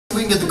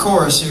get the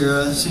chorus here.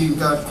 I see you've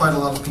got quite a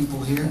lot of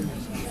people here,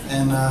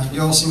 and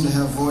you all seem to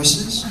have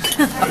voices.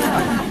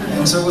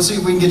 And so we'll see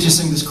if we can get you to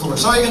sing this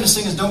chorus. All you're going to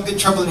sing is "Don't Get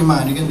Trouble in Your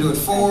Mind." You're going to do it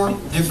 4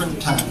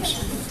 different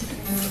times.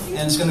 And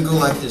it's going to go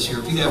like this here.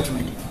 Repeat after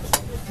me.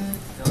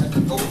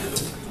 Keep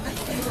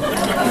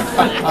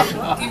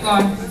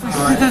going.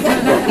 All right.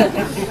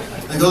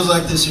 It goes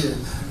like this here.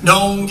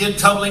 Don't get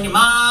trouble in your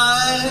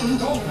mind.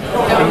 Don't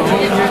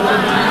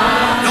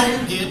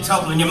get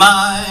trouble in your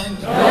mind.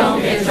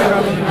 Don't get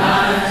trouble in your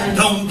mind.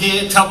 Don't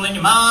get trouble in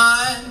your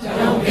mind.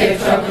 Don't get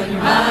trouble in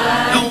your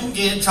mind. Don't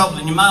get trouble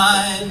in your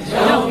mind.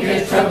 Don't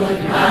get trouble in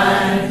your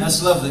mind.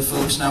 That's lovely,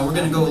 folks. Now we're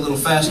going to go a little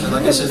faster.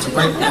 Like I said, it's a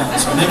breakdown.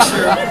 So make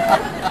sure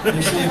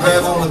you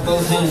grab on with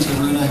both hands because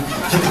we're going to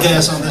hit the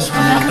gas on this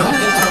one. Don't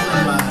get